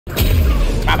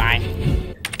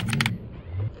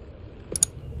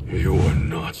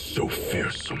not so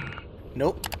fearsome.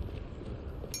 Nope.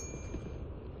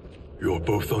 You're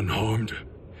both unharmed?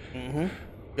 Mm-hmm.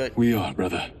 Good. We are,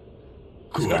 brother.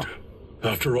 Good.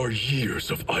 After our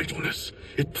years of idleness,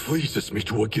 it pleases me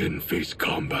to again face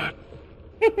combat.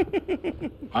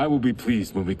 I will be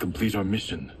pleased when we complete our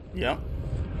mission. Yep.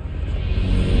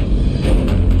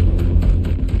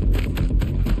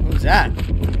 Who's that?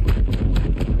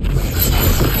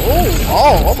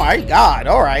 Oh my God.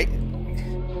 All right.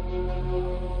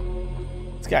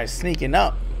 This guy's sneaking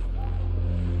up.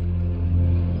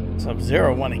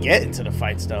 Sub-Zero want to get into the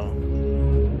fights, though.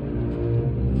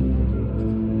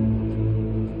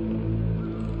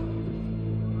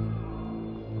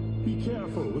 Be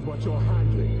careful with what you're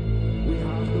handling. We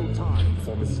have no time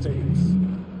for mistakes.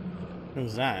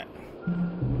 Who's that?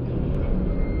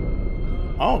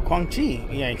 Oh, Quan Chi.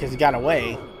 Yeah, because he got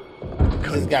away.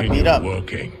 Because he got beat up.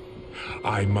 Working.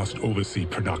 I must oversee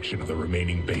production of the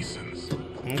remaining basins.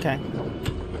 Okay.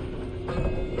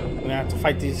 We're gonna have to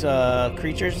fight these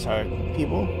creatures or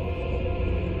people.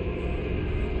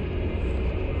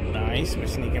 Nice, we're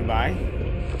sneaking by.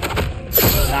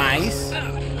 Nice.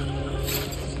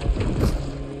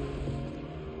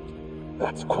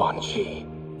 That's Quan Chi.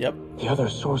 Yep. The other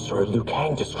sorcerer Liu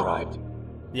Kang described.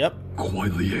 Yep. Kuai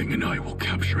Liang and I will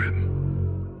capture him.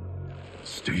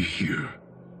 Stay here.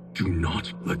 Do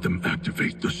not let them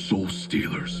activate the Soul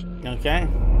Stealers. Okay.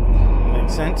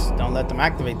 Makes sense. Don't let them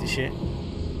activate the shit.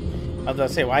 I was about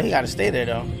to say, why he gotta stay there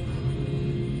though?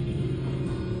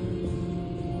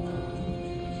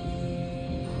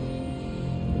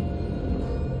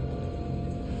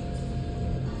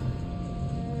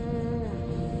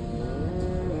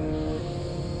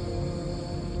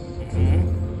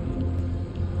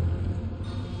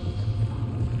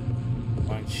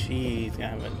 She's gonna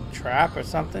have a trap or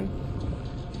something.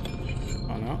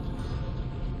 Oh no.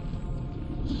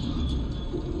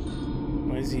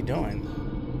 What is he doing?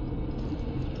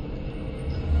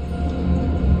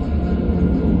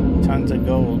 Tons of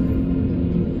gold.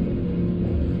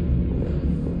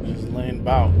 Just laying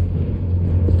about.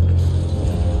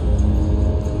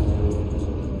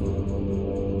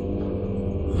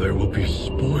 There will be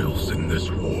spoils in this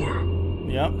war.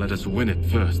 Yep. Let us win it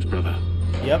first, brother.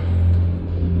 Yep.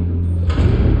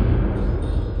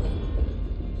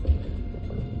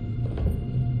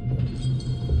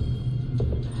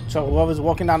 So whoever's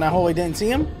walking down that hallway didn't see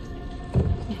him?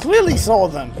 Clearly saw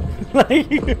them.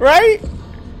 Like, right?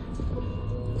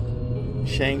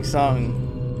 Shang Tsung.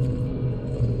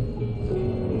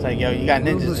 It's like, yo, you got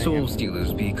ninjas. Will the Soul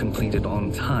Stealers be completed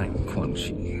on time, Quan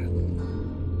Chi?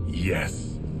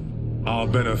 Yes. Our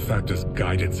benefactor's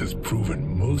guidance has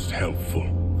proven most helpful.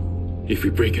 If we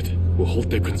break it, we'll halt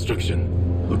their construction.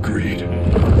 Agreed.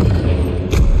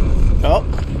 Oh.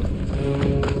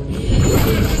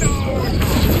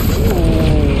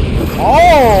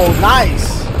 Oh, nice.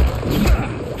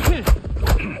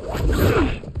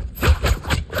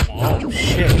 Oh,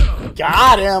 shit.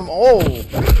 Got him. Oh.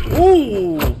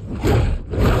 Ooh.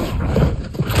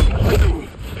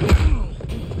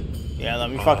 Yeah,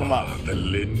 let me fuck him up. The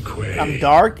Lin Kuei. I'm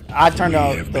dark. I turned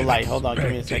out the light. Hold on,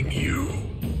 give me a second.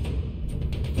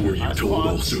 Were you told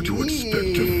also to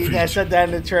expect defeat? I said that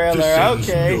in the trailer. This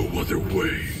Okay. no other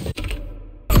way.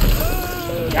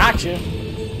 Gotcha.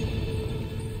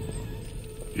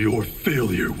 Your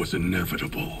failure was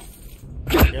inevitable.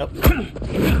 Yep.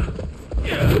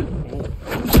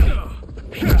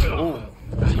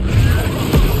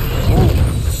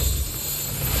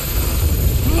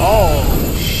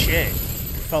 Oh, shit.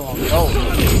 Fell on gold.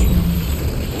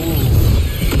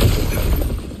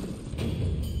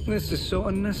 This is so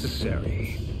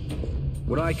unnecessary.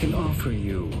 What I can offer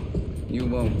you, you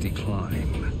won't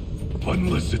decline.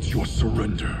 Unless it's your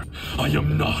surrender, I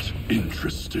am not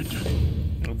interested.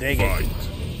 Dig it.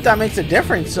 That makes a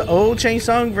difference. Old Shang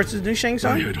Tsung versus new Shang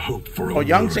Tsung? I had hoped for a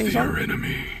young Shang worthier Tsung?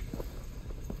 enemy.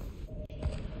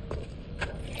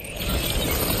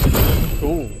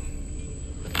 Ooh.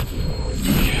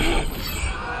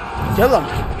 Kill him.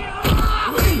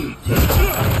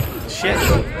 Shit.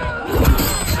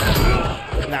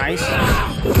 Nice.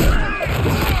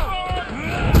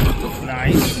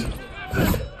 Nice.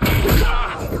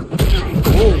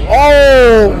 Ooh.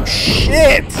 Oh,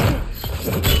 shit.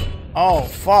 Oh,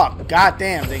 fuck.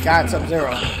 Goddamn, they got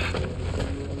Sub-Zero.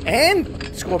 And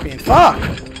Scorpion. Fuck.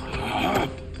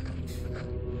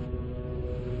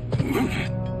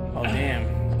 Oh,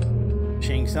 damn.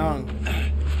 Shang Tsung.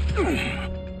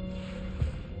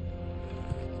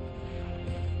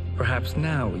 Perhaps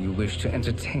now you wish to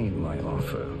entertain my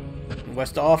offer.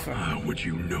 What's the offer? How would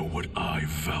you know what I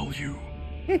value?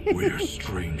 We're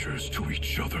strangers to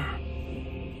each other.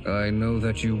 I know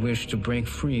that you wish to break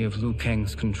free of Liu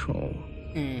Kang's control.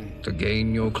 To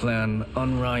gain your clan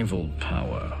unrivaled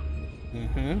power.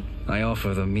 I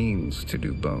offer the means to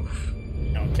do both.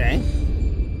 Okay.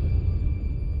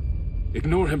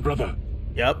 Ignore him, brother.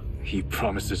 Yep. He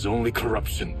promises only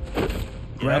corruption.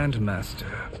 Grandmaster,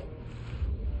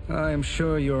 I am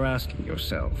sure you're asking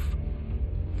yourself,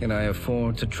 can I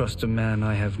afford to trust a man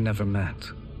I have never met?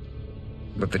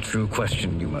 But the true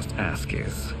question you must ask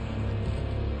is,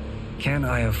 can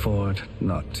I afford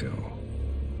not to?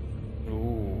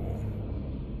 Ooh.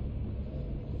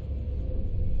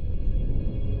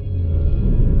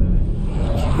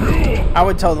 I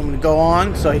would tell him to go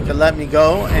on so he could let me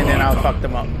go, and then I'll fuck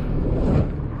them up.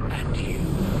 And you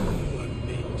were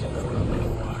meant for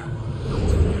war. To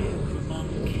live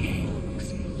among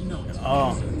kings, not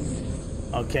Oh.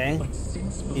 Okay. But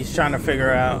since He's trying to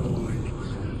figure out.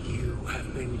 you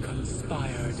have been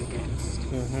conspired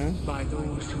against by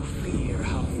those who fear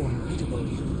how formidable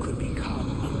you could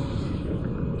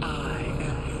become. I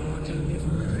am your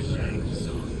deliverer, Shang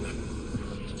Tsung.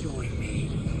 Join me,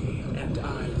 and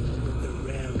I will put the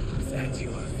realms at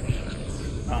your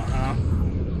feet. Uh-huh.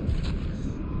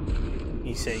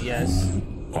 He said yes.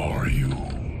 Are you?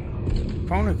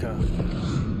 Veronica.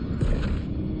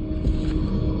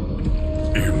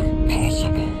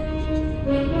 Impossible.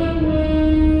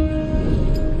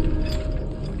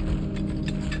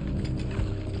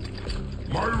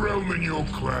 My realm and your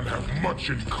clan have much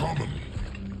in common.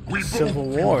 We Civil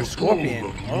both feel War, the Scorpion.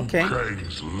 pull of Liu Okay.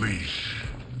 Kang's leash.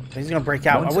 He's gonna break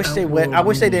out. Once I wish they Outworld would. I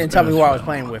wish they rules didn't tell me who I was Earthrealm,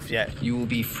 playing with yet. You will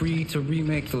be free to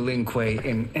remake the Lin Kuei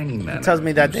in any manner. It tells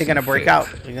me that you they're gonna see break fit. out.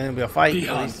 There's gonna be a fight. At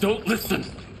Dihan, least. don't listen.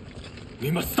 We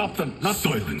must stop them, not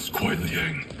Silence, Kuai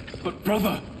Liang. But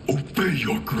brother, Obey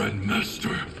your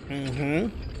Grandmaster.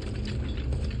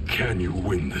 Can you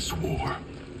win this war?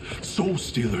 Soul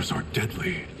Stealers are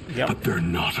deadly, Yep. but they're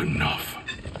not enough.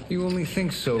 You only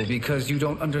think so because you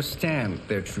don't understand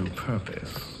their true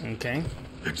purpose. Okay.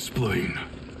 Explain.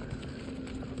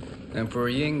 Emperor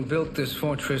Ying built this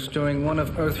fortress during one of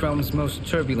Earthrealm's most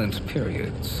turbulent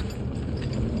periods.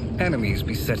 Enemies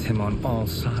beset him on all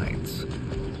sides.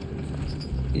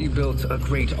 He built a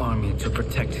great army to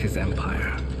protect his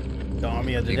empire. The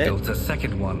Army of the He Dead. built a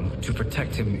second one to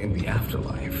protect him in the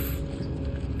afterlife.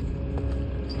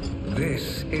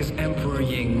 This is Emperor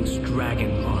Ying's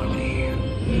Dragon Army.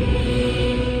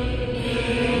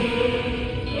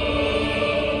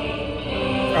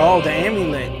 Oh, the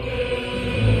amulet.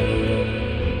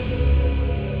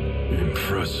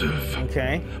 Impressive.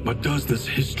 Okay. But does this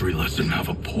history lesson have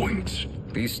a point?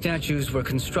 These statues were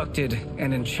constructed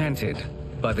and enchanted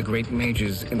by the great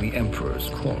mages in the Emperor's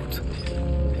court.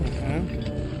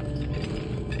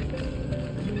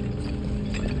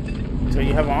 So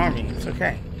you have an army. It's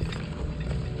okay.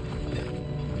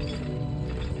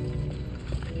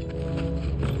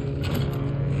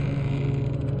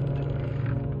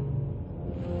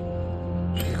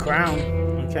 Crown.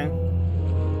 Okay.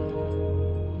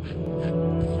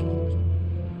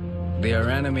 They are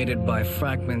animated by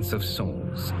fragments of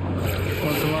souls.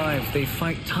 Once alive, they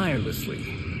fight tirelessly,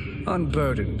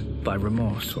 unburdened by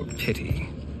remorse or pity.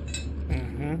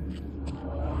 And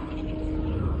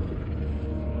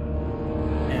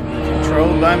be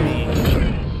controlled by me.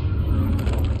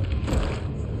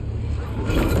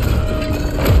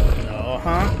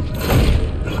 Uh-huh.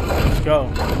 Let's go.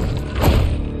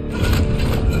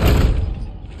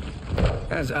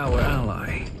 As our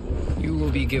ally, you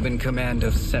will be given command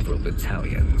of several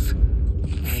battalions.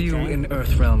 Few Okay. in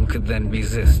Earthrealm could then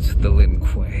resist the Lin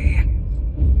Kuei.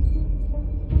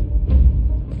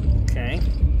 Okay.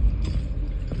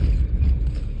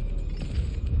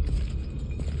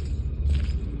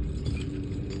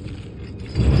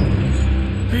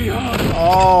 Dihan!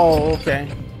 Oh, okay.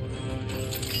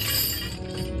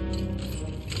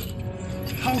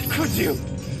 How could you?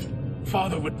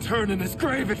 Father would turn in his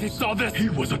grave if he saw this. He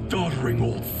was a doddering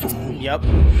old fool. Yep.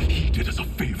 He did us a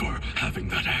favor having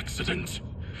that accident.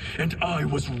 And I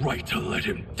was right to let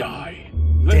him die.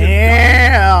 Let him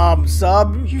Damn,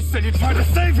 sub. die. You said you tried to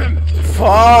save him.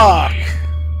 Fuck.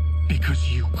 Because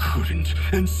you couldn't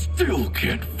and still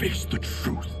can't face the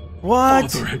truth.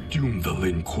 What? Father had doomed the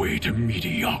Lin Kuei to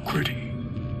mediocrity.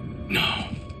 Now,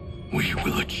 we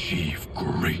will achieve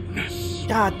greatness.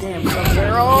 God damn,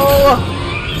 Sub-Zero.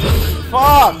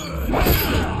 Fuck.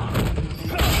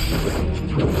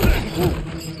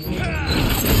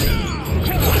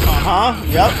 Uh-huh.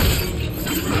 Yep.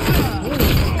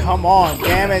 Come on,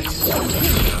 damn it.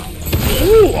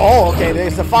 Ooh. Oh, okay,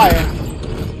 there's the fire.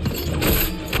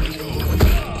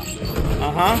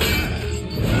 Uh-huh.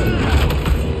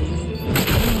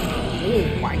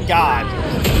 Oh my god.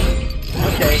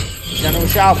 General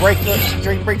Shao, break the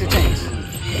chains.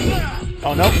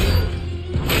 Oh no.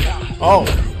 Oh.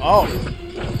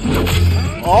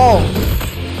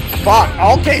 Fuck.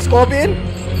 Okay, Scorpion.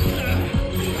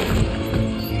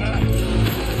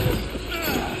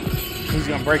 He's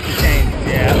gonna break the chain.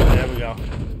 Yeah, there we go.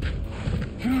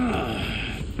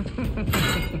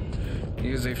 He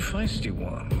is a feisty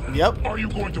one. Yep. Are you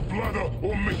going to blather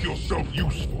or make yourself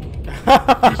useful? This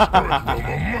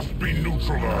earthwormer must be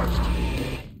neutralized.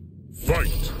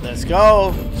 Fight. Let's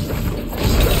go.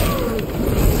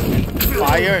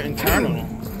 Fire internal.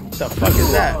 What the fuck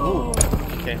is that? Ooh.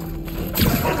 Okay.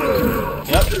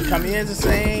 Yep. Come in the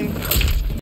same.